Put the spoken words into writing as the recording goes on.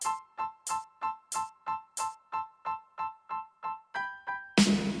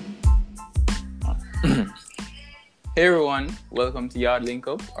Hey everyone, welcome to Yard Link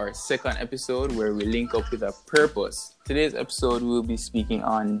Up, our second episode where we link up with a purpose. Today's episode we'll be speaking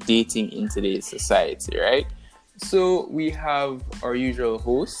on dating in today's society, right? So we have our usual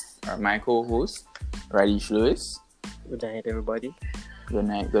host, my co-host, Radish Lewis. Good night, everybody. Good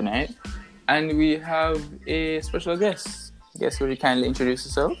night. And we have a special guest. Guest, will you kindly introduce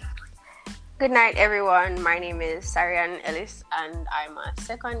yourself? Good night, everyone. My name is Sarian Ellis, and I'm a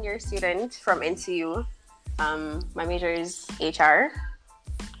second-year student from NCU. My major is HR.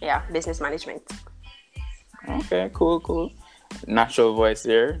 Business management. Okay, cool. Natural voice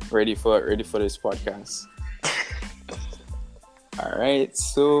there. Ready for this podcast. All right.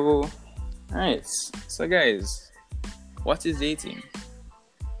 So guys, what is dating?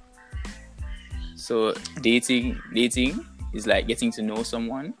 So dating is like getting to know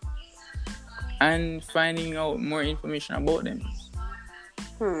someone and finding out more information about them.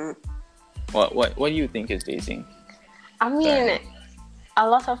 What do you think is dating? I mean, a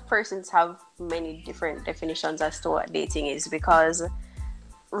lot of persons have many different definitions as to what dating is, because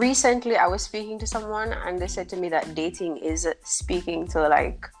recently I was speaking to someone and they said to me that dating is speaking to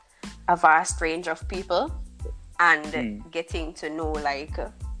like a vast range of people and getting to know like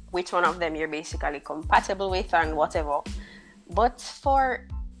which one of them you're basically compatible with and whatever. But for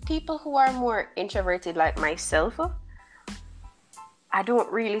people who are more introverted like myself, I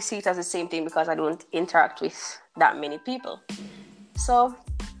don't really see it as the same thing because I don't interact with that many people. So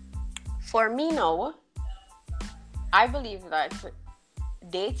for me now, I believe that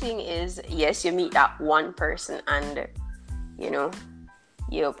dating is, yes, you meet that one person and,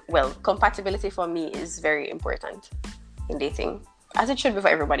 compatibility for me is very important in dating, as it should be for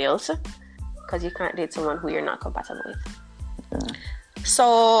everybody else, because you can't date someone who you're not compatible with. Yeah.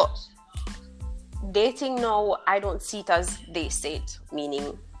 So dating now, I don't see it as they say it,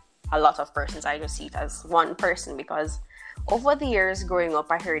 meaning a lot of persons. I just see it as one person, because over the years growing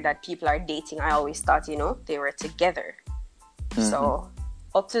up, I heard that people are dating. I always thought, they were together. Mm-hmm. So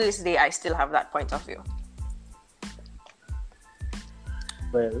up to this day, I still have that point of view.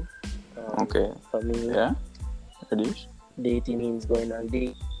 Well, okay. For me, Radish? Dating means going on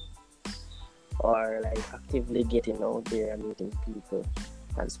dates or like actively getting out there and meeting people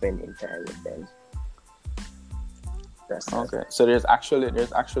and spending time with them. Okay, so there's actually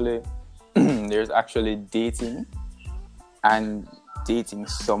dating and dating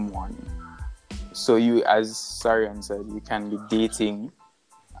someone. So you, as Sarian said, you can be dating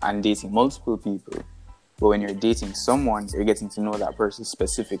and dating multiple people, but when you're dating someone, you're getting to know that person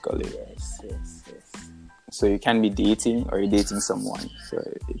specifically. Yes. So you can be dating or you're dating someone. So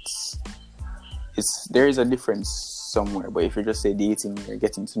it's there is a difference somewhere. But if you just say dating, you're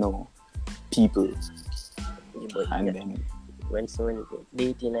getting to know people. But and then when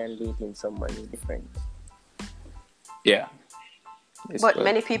dating and dating someone is different. Yeah. But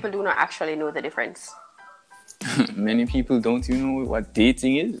many people do not actually know the difference. Many people don't even know what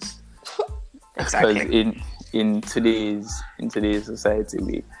dating is. Exactly. Because in today's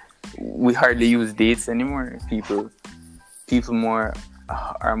society, we hardly use dates anymore. People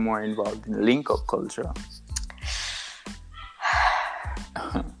are more involved in link-up culture.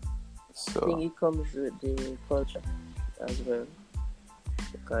 I think it comes with the culture as well,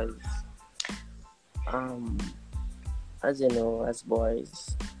 because as you know, as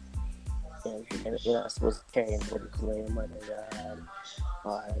boys, you're not supposed to carry anybody to your mother's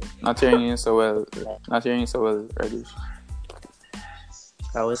or Not hearing you so well, Radish.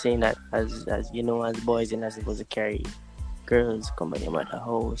 I was saying that as you know, as boys, you're not supposed to carry girls come in your mother's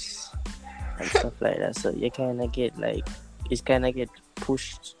house and stuff like that. So you kind of get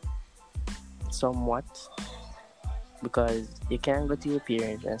pushed somewhat, because you can't go to your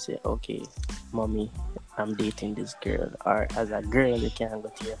parents and say, okay, mommy, I'm dating this girl. Or as a girl, you can't go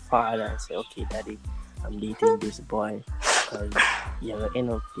to your father and say, okay, daddy, I'm dating this boy. Because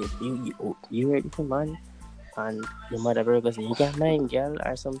you ready for man, and your mother will go say, you got mine, girl,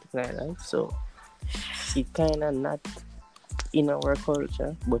 or something like that. So it kind of not in our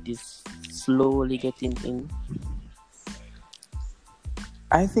culture, but it's slowly getting in.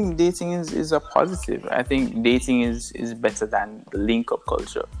 I think dating is a positive. I think dating is better than the link-up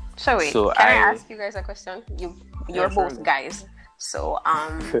culture. So wait, can I ask you guys a question? You're both guys. So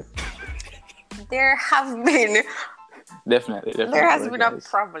there have been definitely there has been a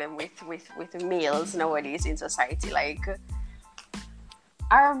problem with males nowadays in society. Like,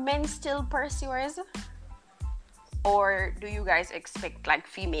 are men still pursuers, or do you guys expect like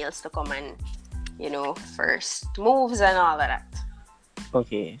females to come and first moves and all of that?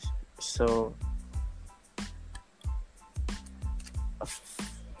 Okay, so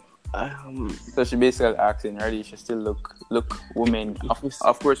So she basically asking, ready? She still look woman.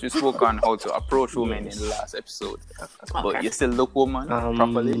 Of course, we spoke on how to approach women in the last episode, but you still look woman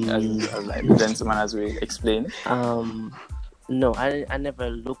properly, as like the gentleman as we explained. No, I never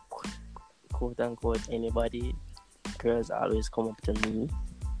look, quote unquote, anybody. Girls always come up to me.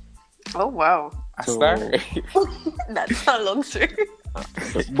 Oh wow, So, that's a long story.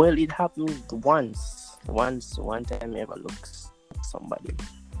 Well, it happened once. One time I ever looked at somebody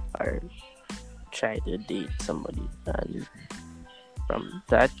or try to date somebody, and from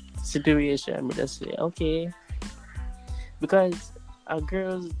that situation, I just say okay, because a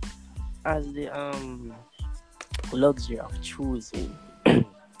girl has the luxury of choosing.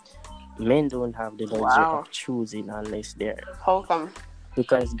 Men don't have the luxury of choosing unless they're How come?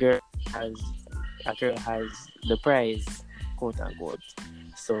 because a girl has the prize, quote unquote.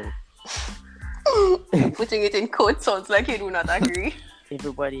 So Putting it in quotes sounds like you do not agree.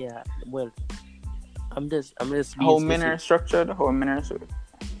 everybody, well, I'm just being how men are specific. structured? How men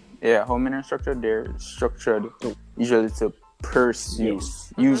are structured? They're structured usually to pursue.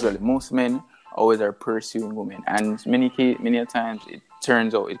 Yes. Usually, most men always are pursuing women, and many a times it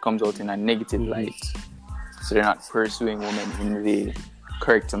comes out in a negative light. So they're not pursuing women in the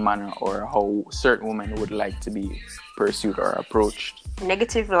correct manner or how certain women would like to be pursued or approached.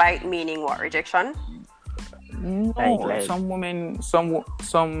 Negative light meaning what? Rejection? No, Like-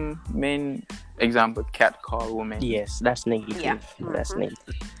 some men, example, catcall women. Yes, that's negative. Yeah. That's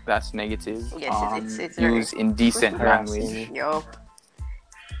negative. That's negative. Yes, it's very used indecent harassing. language. Yup.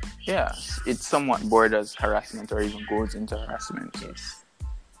 Yeah, it somewhat borders harassment or even goes into harassment. Yes.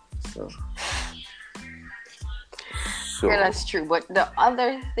 So Yeah, that's true. But the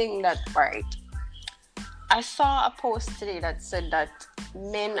other thing I saw a post today that said that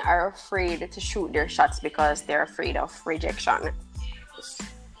men are afraid to shoot their shots because they're afraid of rejection.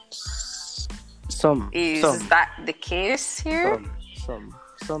 Is that the case here?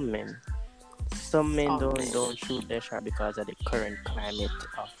 some men don't shoot their shot because of the current climate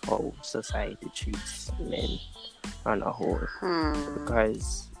of how society treats men on a whole.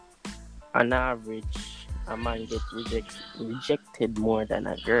 Because on average, a man gets rejected more than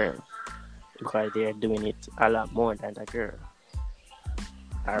a girl because they are doing it a lot more than a girl.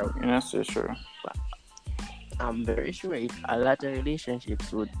 That's so true. I'm very sure a lot of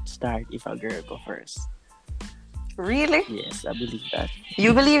relationships would start if a girl go first. Really? Yes, I believe that.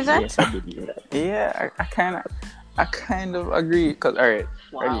 You believe that? Yes, I believe that. Yeah, I kind of agree. Cause all right,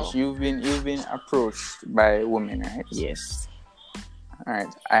 Wow. Radish, you've been approached by women, right? Yes. All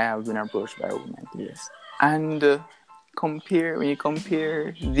right, I have been approached by women. Yes. And when you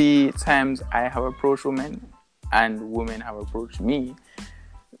compare the times I have approached women and women have approached me,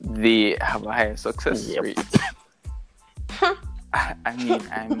 they have a higher success rate.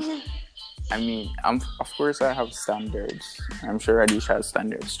 Of course I have standards. I'm sure Radish has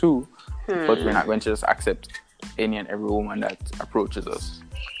standards too, but we're not going to just accept any and every woman that approaches us.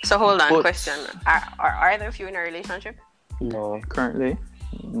 So hold on, But- question. Are there few in a relationship? No. Currently,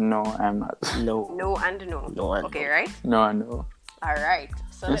 no, I'm not. No. No and no. No and okay, no. right? No, I know. All right.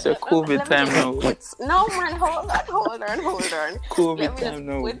 So It's a COVID time now. No, man, hold on. COVID Let me just time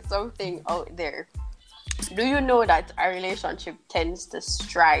now. put something out there. Do you know that a relationship tends to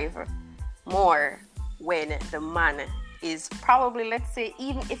strive more when the man is probably, let's say,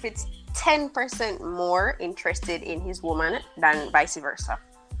 even if it's 10% more interested in his woman than vice versa?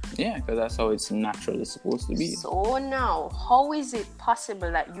 Yeah, because that's how it's naturally supposed to be. So now, how is it possible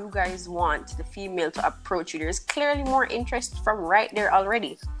that you guys want the female to approach you? There's clearly more interest from right there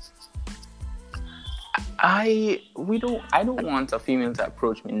already. I don't want a female to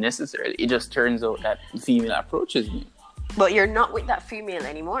approach me necessarily. It just turns out that the female approaches me. But you're not with that female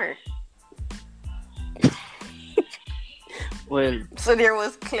anymore. Well, So there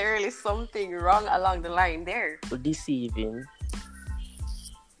was clearly something wrong along the line there. deceiving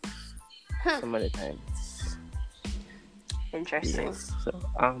some of the times. Interesting. Yes. So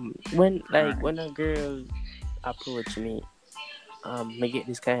when a girl approach me, I get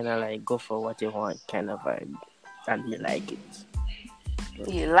this kind of like go for what you want kind of vibe, and me like it.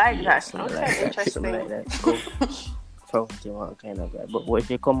 You like that? Something Okay, like that. interesting. Something like that. Go for what you want kind of vibe. But if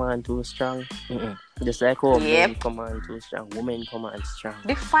you come on too strong, just like how Yep. men come on too strong, women come on strong.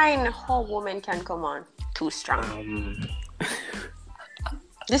 Define how women can come on too strong.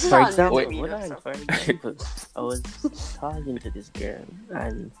 This is For all example, new to me, hold though, on, so. for example, I was talking to this girl,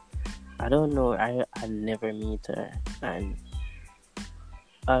 and I don't know, I never meet her, and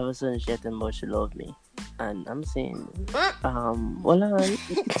I was saying she had about she loved me, and I'm saying, hold on,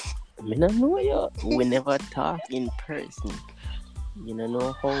 I don't know you. We never talk in person, You don't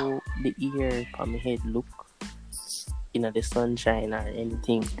know how the ear on my head look in the sunshine or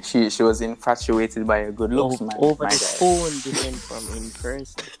anything. She was infatuated by your good looks, man. Over my the guy. phone, different from in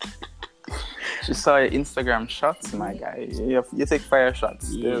person. She saw your Instagram shots, my guy. You take fire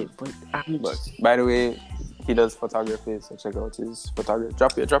shots. Yeah, still. But by the way, he does photography, so check out his photography.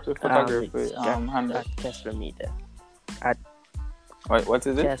 Drop your photography handle. At Kessler Media. What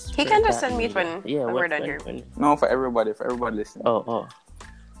is it? Kessler He can just send me it Media. when we're done here. No, for everybody listening. Oh.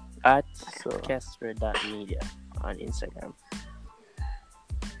 At So, Kessler.media on Instagram.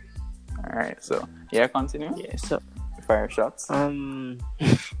 all right. So, yeah, continue. Yeah, so Fire shots.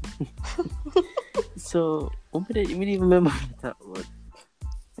 so we didn't even remember that word.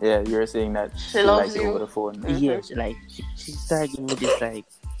 Yeah, you were saying that she loves liked it you. over the phone. Yeah, she started giving me this like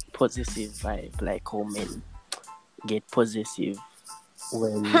possessive vibe, like how men get possessive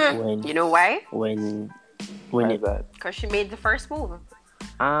when You know why? when Why it is that? Because she made the first move.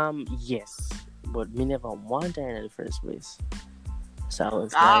 yes, but me never wanted her in the first place. So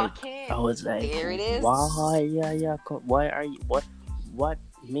Okay. I was like, There it is. why are you what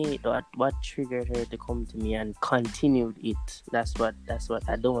made what triggered her to come to me and continued it? That's what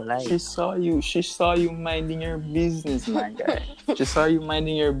I don't like. She saw you minding your business, my guy. She saw you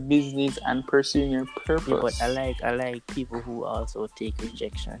minding your business and pursuing your purpose. Yeah, but I like people who also take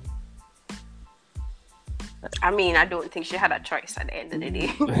rejection. I mean, I don't think she had a choice at the end of the day.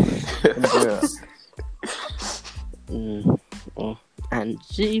 Bruh. And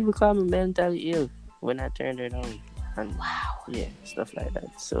she even called me mentally ill when I turned her down. And Wow. yeah, stuff like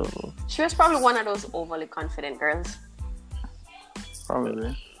that. So She was probably one of those overly confident girls.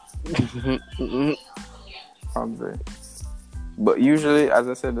 Probably. But usually, as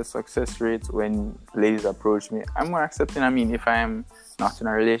I said, the success rate when ladies approach me, I'm more accepting. I mean, if I'm not in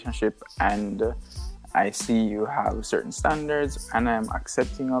a relationship and I see you have certain standards and I'm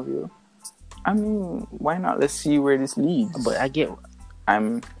accepting of you, I mean, why not? Let's see where this leads. but I get what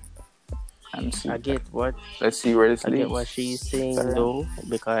Let's see where this I leads. get what she's saying Sorry. though,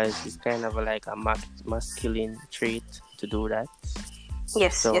 because it's kind of like a masculine trait to do that.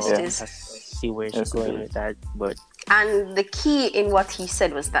 Yes, So yes, Yeah. it I is. see where she's Yes, it going is. with that. But And the key in what he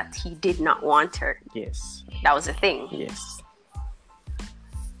said was that he did not want her. yes, That was the thing. yes.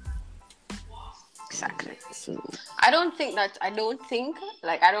 Exactly. So I don't think, like, I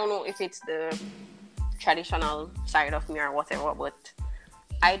don't know if it's the traditional side of me or whatever, but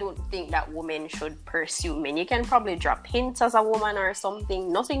I don't think that women should pursue men. You can probably drop hints as a woman or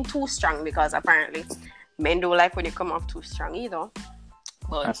something. Nothing too strong, because apparently men don't like when you come off too strong either.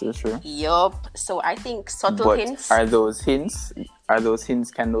 But That's so true. yup. So I think subtle But hints. can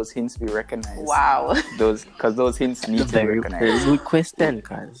those hints be recognized? Wow. Because those hints need to be very recognized. good question,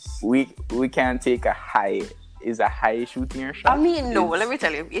 cause We can't take a high. Is a high shooting your shot? I mean, no, Is- let me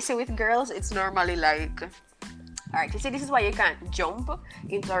tell you. You see, with girls, it's normally like, all right, you see, this is why you can't jump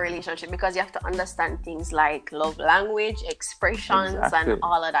into a relationship, because you have to understand things like love language, expressions, Exactly. and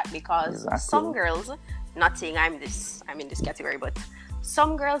all of that. Because Exactly. some girls, not saying I'm in this category, but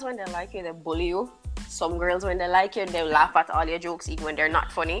some girls, when they like you, they bully you. Some girls, when they like you, they laugh at all your jokes, even when they're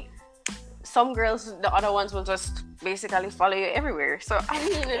not funny. Some girls, the other ones will just basically follow you everywhere. So I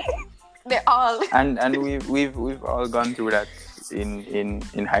mean, they're all. and we've all gone through that in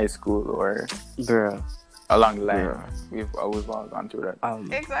high school or girl. along the line. Yeah. We've all gone through that.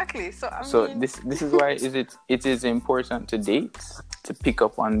 Exactly. So I So mean, this is why it is important to date, to pick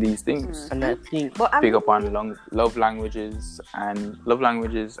up on these things. And I think but I Pick mean, up on love languages and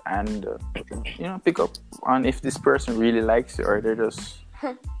pick up on if this person really likes you or they just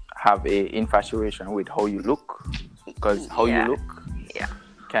have a infatuation with how you look, because how Yeah. you look yeah.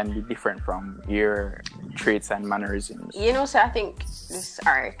 can be different from your traits and mannerisms. You know, so I think this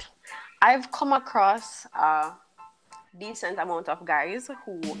art, I've come across a decent amount of guys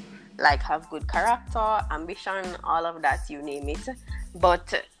who like have good character, ambition, all of that, you name it.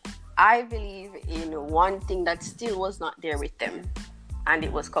 But I believe in one thing that still was not there with them, and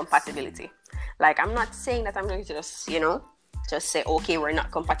it was compatibility. Like, I'm not saying that I'm going to just say, okay, we're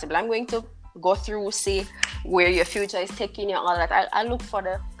not compatible. I'm going to go through, see where your future is taking you, all that. I look for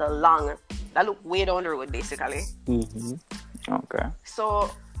the long. I look way down the road, basically. Okay.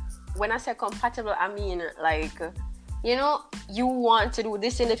 So when I say compatible, I mean like, you want to do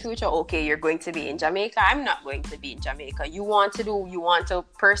this in the future. Okay, you're going to be in Jamaica. I'm not going to be in Jamaica. You want to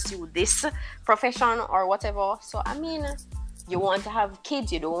pursue this profession or whatever. So I mean, you want to have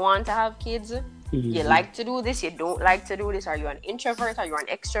kids. You don't want to have kids. You like to do this. You don't like to do this. Are you an introvert? Are you an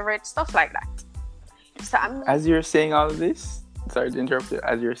extrovert? Stuff like that. So I'm As you're saying all of this, sorry to interrupt you.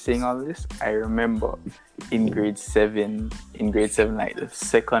 As you're saying all this, I remember in grade 7, like the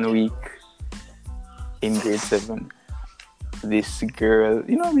second week in grade 7, this girl,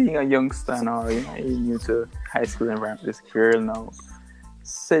 being a youngster now, new to high school environment, this girl now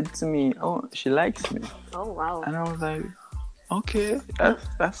said to me, oh, she likes me. Oh, wow. And I was like, okay,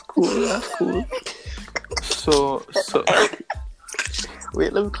 that's cool. So,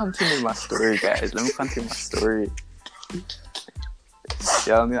 wait, let me continue my story, guys.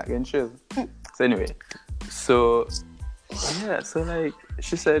 Y'all not getting chill. So anyway, so like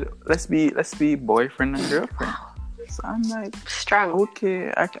she said, let's be boyfriend and girlfriend. So I'm like, strong.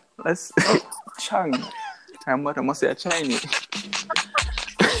 Okay, let's Chang. I must say a Chinese.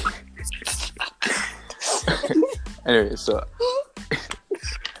 Anyway, so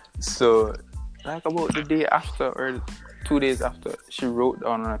like about the day after or 2 days after, she wrote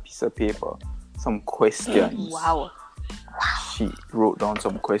down on a piece of paper some questions. Wow. She wrote down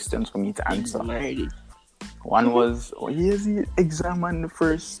some questions for me to answer. One was, here's the exam on the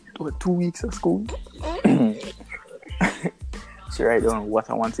first 2 weeks of school. She write down what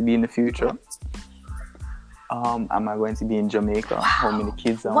I want to be in the future. Am I going to be in Jamaica? Wow. How many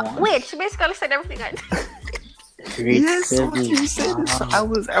kids I want? Wait, she basically said everything. Yes, what she said. Wow. So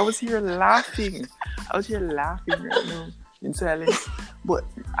I was here laughing. Right now in silence. But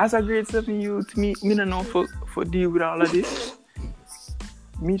as a grade 7 youth, me don't know for deal with all of this.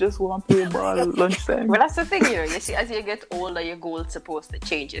 Me just want to play ball lunchtime. Well, that's the thing, you see, as you get older, your goal's supposed to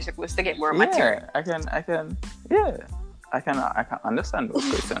change. You're supposed to get more mature. I can understand those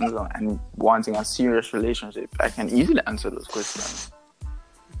questions and wanting a serious relationship. I can easily answer those questions.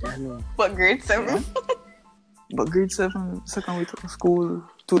 But grade 7? Yeah. But grade 7, second week of school,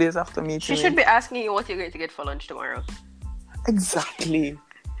 2 days after meeting. She should be asking you what you're going to get for lunch tomorrow. Exactly.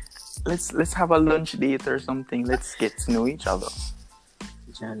 Let's have a lunch date or something. Let's get to know each other.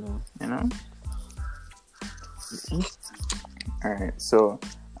 Alright, so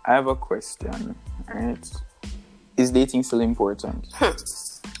I have a question. Alright. Is dating still important?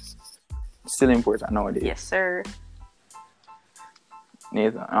 Still important nowadays? Yes, sir.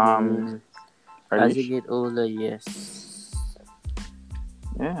 Nathan, as you get older, yes.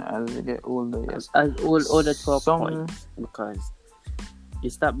 Yeah, as you get older, yes. As older to a point, because you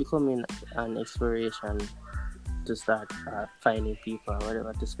start becoming an exploration to start finding people or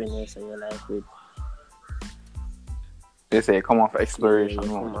whatever to spend the rest of your life with. They say come off exploration. Yeah,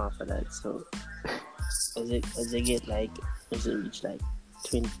 come off of that. So as you get as you reach 20,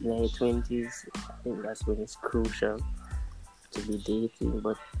 late 20s, I think that's when it's crucial to be dating.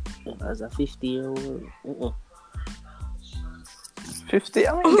 But as a 50-year-old, 50?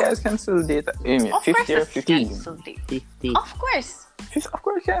 I mean, guys can still date. 50 or 15? 50. Of course. Of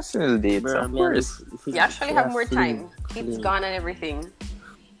course, you can still date. Bro, of course. You actually have more time. Kids gone and everything.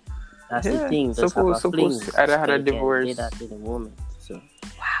 That's the thing. Suppose I'd had a divorce. Did that in the moment. So. Wow.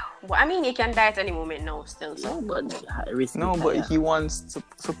 Well, I mean, you can die at any moment now, still. So. No, but he wants to,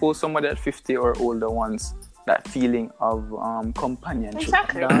 suppose somebody at 50 or older wants that feeling of companionship.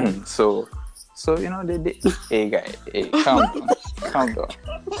 Exactly. So they hey guy, calm down.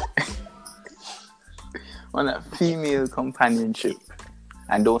 On that female companionship,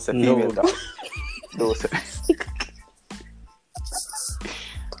 and don't say female dog. Don't say.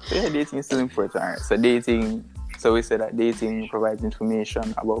 So yeah, dating is still important. Right? So we said that dating provides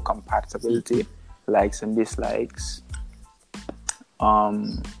information about compatibility, likes and dislikes.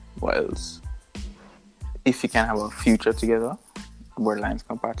 What else? If you can have a future together, borderlines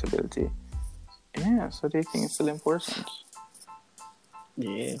compatibility. Yeah, so dating is still important.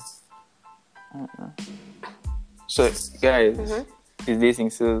 Yeah. So guys, is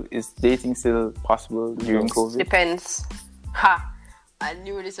dating still possible during COVID? Depends. I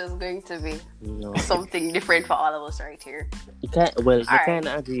knew this was going to be something different for all of us right here. I can't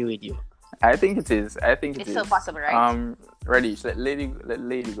agree with you. I think it is. It's still possible, right? Radish, let lady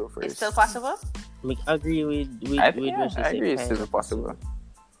go first. It's still possible? I agree with I agree it's still possible.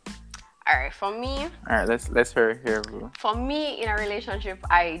 Alright, for me. Alright, let's hear. For me, in a relationship,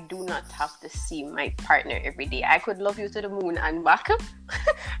 I do not have to see my partner every day. I could love you to the moon and back.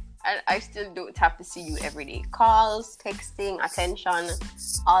 And I still don't have to see you every day. Calls, texting, attention,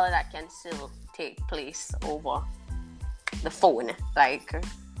 all of that can still take place over the phone.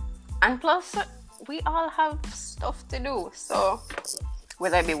 And plus, we all have stuff to do. So,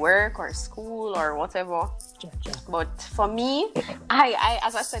 whether it be work or school or whatever. But for me, I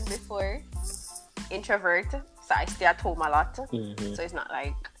as I said before, introvert. So I stay at home a lot. Mm-hmm. So it's not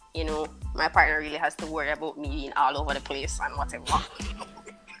like, my partner really has to worry about me being all over the place and whatever.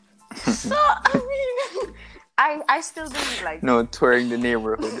 So, I mean, I still believe like No, touring the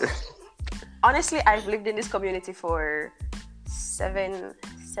neighborhood. honestly, I've lived in this community for seven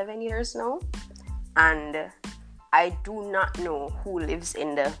years now, and I do not know who lives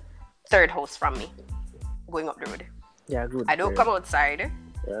in the third house from me, going up the road. Yeah, good. I don't come outside.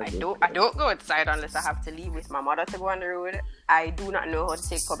 Yeah, I good. don't go outside unless I have to leave with my mother to go on the road. I do not know how to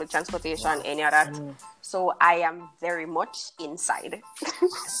take public transportation, any of that. So I am very much inside.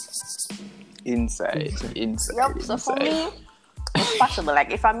 Inside. Yep. So for me, it's possible.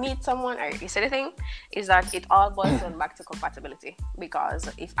 Like if I meet someone, or you see the thing is that it all boils down back to compatibility. Because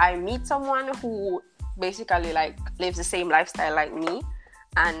if I meet someone who basically like lives the same lifestyle like me,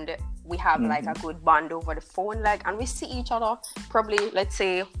 and we have like a good bond over the phone, like, and we see each other probably, let's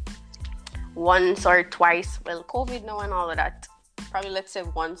say, once or twice. Well, COVID now and all of that. Probably let's say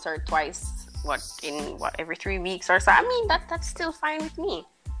once or twice. Every 3 weeks or so. I mean that's still fine with me.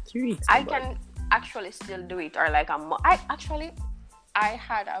 3 weeks. I can actually still do it, or like I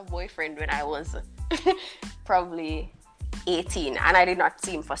had a boyfriend when I was probably 18, and I did not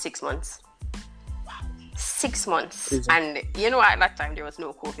see him for 6 months. 6 months. And you know, at that time there was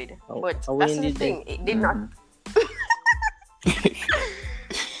no COVID. But that's the thing. It did not.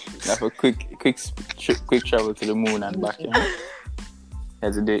 Have a quick travel to the moon and back. You know?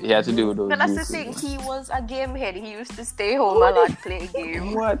 He had to do those. But that's the thing. He was a game head. He used to stay home a lot, play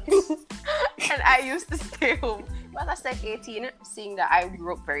games. What? And I used to stay home. Well, I said 18, seeing that I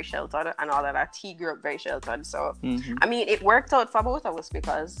grew up very sheltered and all of that. He grew up very sheltered. So, I mean, it worked out for both of us,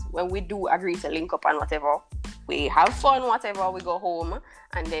 because when we do agree to link up and whatever, we have fun, whatever, we go home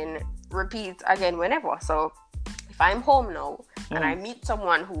and then repeat again whenever. So, if I'm home now and I meet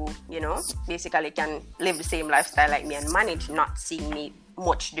someone who, you know, basically can live the same lifestyle like me and manage not seeing me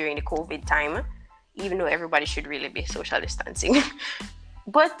much during the COVID time, even though everybody should really be social distancing.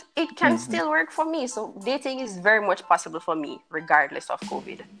 But it can still work for me. So dating is very much possible for me, regardless of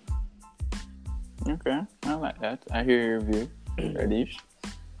COVID. Okay, I like that. I hear your view, Radish.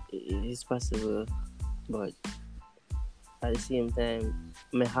 It's possible, but at the same time,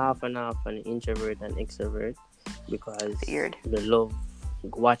 I'm half and half an introvert and extrovert, because Weird. I love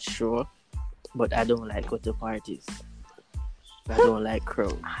watch show, but I don't like go to parties. I don't like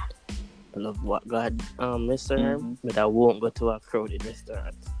crowd. I love what God restaurant, but I won't go to a crowded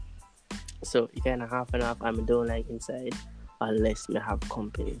restaurant. So you kind of half and half. I don't like inside unless me have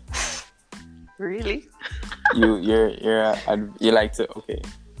company. Really? You like to, okay,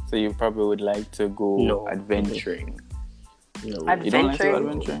 so you probably would like to go adventuring. No, You don't like to go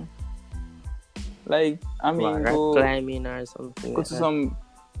adventuring? Like, I mean, rock go climbing or something. go Like to that. some.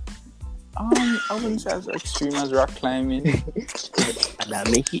 I wouldn't say as extreme as rock climbing. That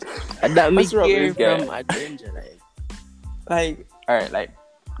make it wrong here with this guy? from adventure. Like, all right, like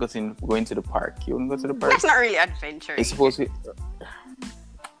going to the park. You wouldn't go to the park. That's not really adventure. It's supposed to.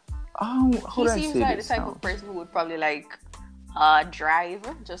 How He do I seems say like this the type now? of person who would probably like drive.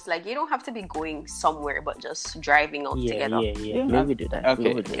 Just like, you don't have to be going somewhere, but just driving out together. Yeah. Maybe do that. Okay,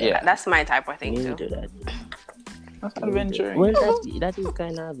 Maybe do that. yeah. That's my type of thing Maybe too. do that. That's adventuring. Well, that is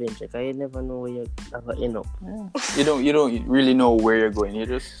kind of adventure. Cause you never know where you're gonna end up. Yeah. You don't really know where you're going. You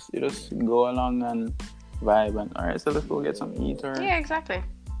just go along and vibe and all right. So let's go get some eat or Yeah, exactly.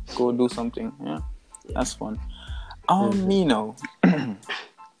 go do something. Yeah, that's fun. Me no.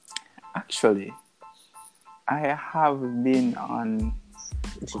 Actually, I have been on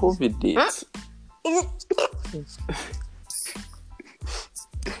COVID dates.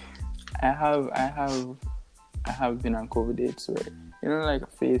 I have been on COVID dates where, you know, like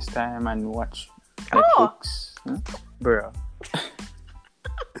FaceTime and watch Netflix. Huh? Bro.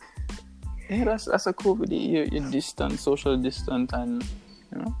 Yeah, that's a COVID date. You're distant, social distant, and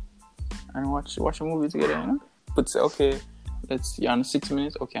you know, and watch a movie together. You know, but say, okay, you're on 6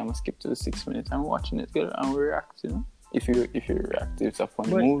 minutes. Okay, I'm gonna skip to the 6 minutes. I'm watching it together and we react. You know, if you react, if it's a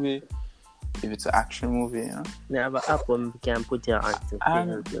funny movie, if it's an action movie, you know. You have an app where you can put your hand to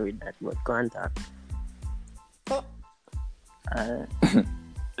help you with that, but contact. Alright.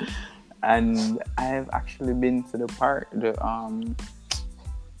 And I've actually been to the park,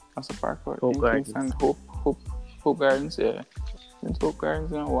 what's the park called? Hope Gardens. And Hope Gardens, yeah. Been to Hope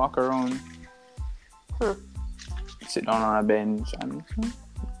Gardens, you know, walk around, sit down on a bench and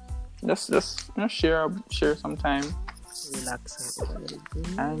just you know, share some time. Relax.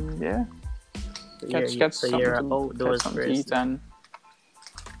 And yeah. You're Catch something outdoors to first. eat and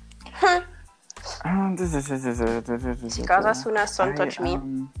Because as soon as sun touch me,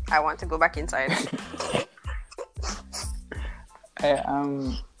 I want to go back inside.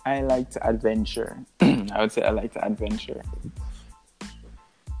 I like to adventure. I would say I like to adventure.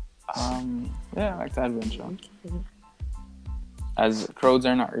 Yeah, I like to adventure. As crowds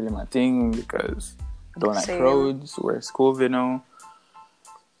are not really my thing because I don't like Same. crowds. Where's COVID now?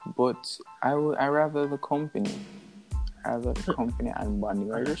 But I rather the company. I rather the company and bonding.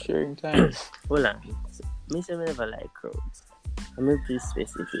 We're just sharing time. Hold on. Me say me never like crowds. I'm going to be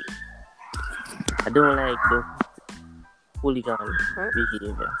specific. I don't like the hooligan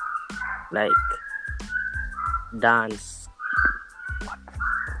behavior. Like dance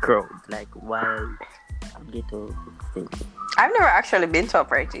crowd. Like wild ghetto things. I've never actually been to a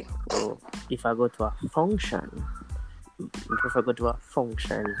party. So if I go to a function, I prefer go to a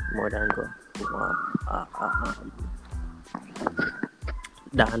function more than go to a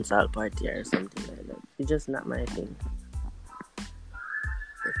dance hall party or something like that. It's just not my thing.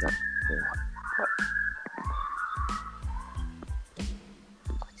 It's not.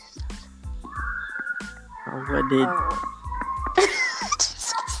 What did?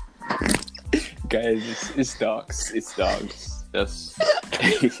 Guys, it's dogs. It's dogs. That's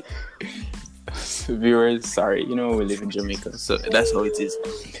viewers. Sorry, we live in Jamaica, so that's how it is.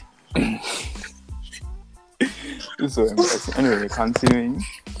 It's so embarrassing. Anyway, continuing.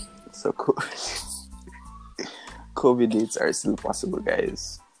 So COVID dates are still possible,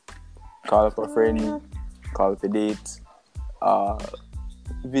 guys. Call up a friend, call up a date,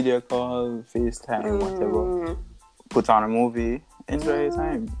 video call, FaceTime, whatever. Put on a movie, enjoy your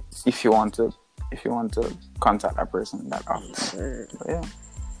time. If you want to contact that person that often. But yeah.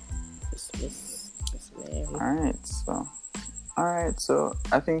 Alright, so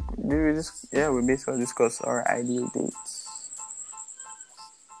I think we basically discuss our ideal dates.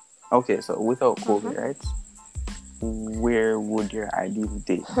 Okay, so without COVID, right? Where would your ideal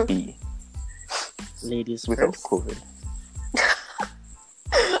date be? Ladies without first. COVID.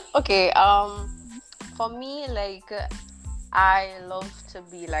 Okay, for me, like, I love to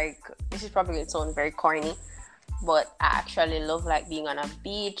be like, this is probably going to sound very corny, but I actually love like being on a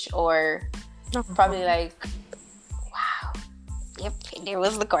beach or probably like, wow, yep, there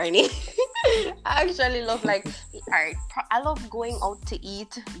was the corny. I actually love like, I love going out to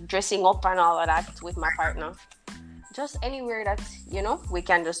eat, dressing up and all of that with my partner. Just anywhere that, we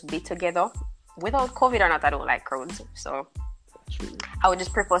can just be together. Without COVID or not, I don't like crowds, so I would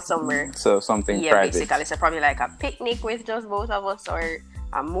just prefer somewhere. So something private. Basically. So probably like a picnic with just both of us or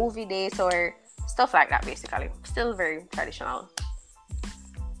a movie date or stuff like that, basically. Still very traditional.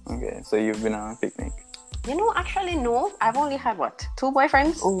 Okay, so you've been on a picnic? Actually, no. I've only had, 2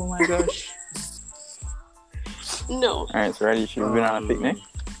 boyfriends? Oh my gosh. No. Alright, so Radish, you've been on a picnic?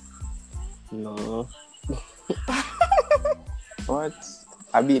 No. What?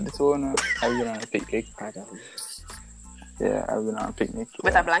 I beat the tone. I've been on a picnic. Yeah, I've been on a picnic.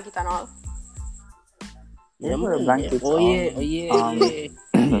 With a blanket and all? Yeah, with a blanket on. Yeah,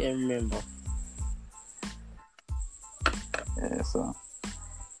 I remember. Yeah, so...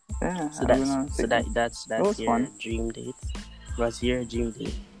 Yeah, So that's your fun. dream date? What's your dream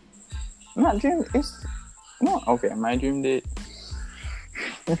date? Not dream, it's... No, okay, my dream date...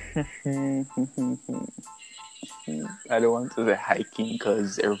 I don't want to say hiking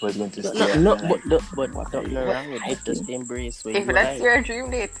because everybody's going to stare. No, but don't know wrong with it. Just embrace when If you that's hike. your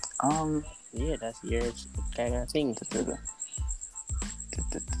dream date. Yeah, that's your kind of thing. It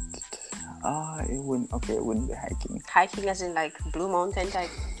wouldn't be hiking. Hiking as in like Blue Mountain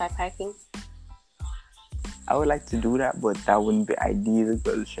type hiking? I would like to do that, but that wouldn't be ideal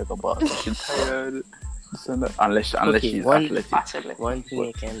because she's about she's tired. So that, unless she's athletic. Possibly. One thing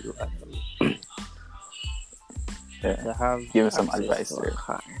you can do to have give me some access advice to a there.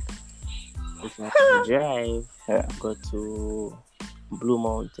 car. If you have to drive, go to Blue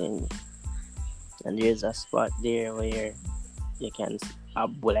Mountain, and there's a spot there where you can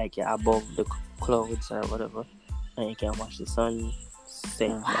you're above the clouds or whatever, and you can watch the sun set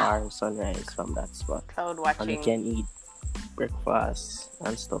or sunrise from that spot. Cloud watching. And you can eat breakfast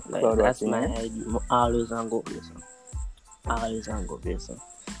and stuff like Cloud that. That's watching, my idea. Always on go place. Always on go place.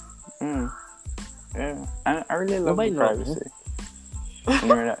 Yeah, and I really love Nobody the knows. privacy. You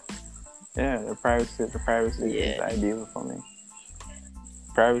know that? Yeah, the privacy is ideal for me.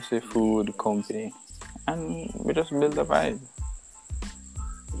 Privacy, food, company, and we just build a vibe.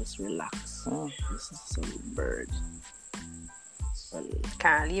 Just relax. Yeah. This is some bird. And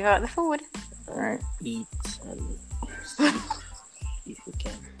Can't leave out the food. Right. eat and sleep if you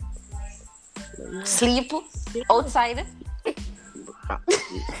can. But yeah, Sleep outside.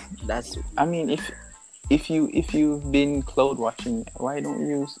 that's I mean, if you've been cloud watching, why don't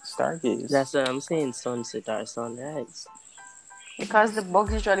you stargaze? what I'm saying. Sunset or sunrise. Because the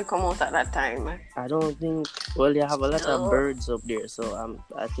bugs usually come out at that time. I don't think. Well, you have a lot of birds up there, so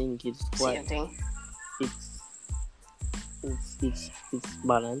I think it's quite. Same thing. It's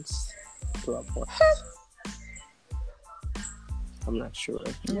balanced to a point. I'm not sure.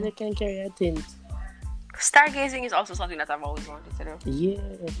 Yeah, they can carry a tent. Stargazing is also something that I've always wanted to do. Yeah.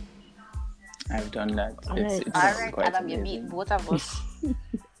 I've done that. Alright. It's Alright, quite Adam, you amazing. beat both of us.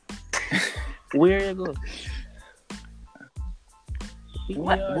 Where you go?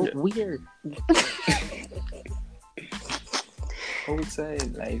 What? Where?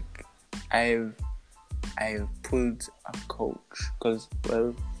 Outside, like I've pulled a coach because,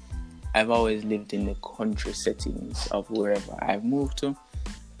 well, I've always lived in the country settings of wherever I've moved to.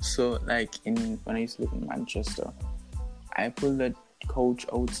 So like when I used to live in Manchester, I pulled the couch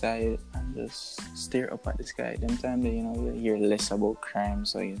outside and just stare up at the sky. Them time that you hear less about crime,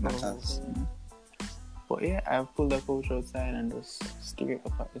 so it's not as. But yeah, I've pulled the couch outside and just stare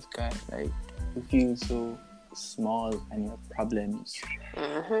up at the sky. Like you feel so small and your problems.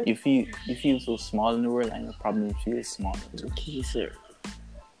 Mm-hmm. You feel so small in the world and your problems feel small too. Okay, sir.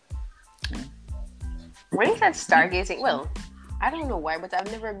 When you said stargazing, well, I don't know why, but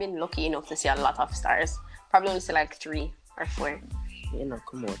I've never been lucky enough to see a lot of stars. Probably only see like 3 or 4. You know,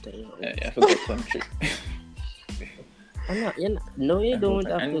 come out there. Yeah, I forgot country. No, you don't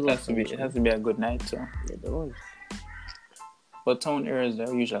have And to it go. has to be a good night, so. You don't. But town areas they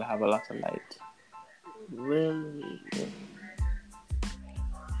usually have a lot of light. Well,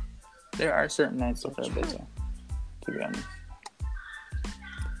 There are certain nights that are better, to be honest.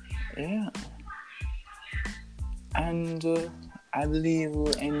 Yeah. And I believe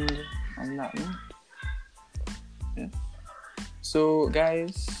we'll end on that note. Yeah. So,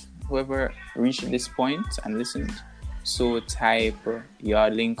 guys, whoever reached this point and listened, so type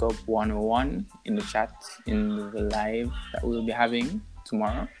Yard Link Up 101 in the chat in the live that we'll be having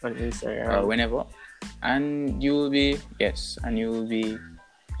tomorrow on Instagram or whenever, and you will be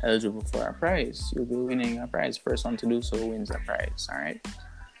eligible for a prize. You'll be winning a prize. First one to do so wins a prize. All right.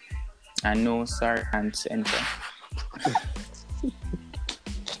 And no star can't enter.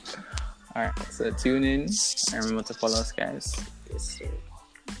 Alright, so tune in and remember to follow us, guys. Yes, sir.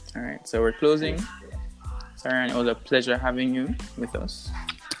 Alright, so we're closing. Sarah, it was a pleasure having you with us.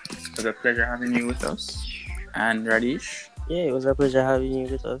 And Radish. Yeah, it was a pleasure having you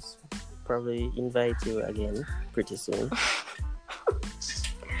with us. Probably invite you again pretty soon.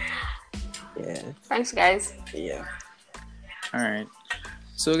 Yeah. Thanks, guys. Yeah. Alright.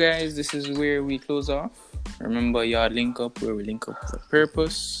 So guys, this is where we close off. Remember Yard Link Up, where we link up with a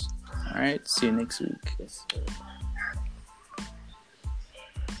purpose. Alright, see you next week. Yes, sir.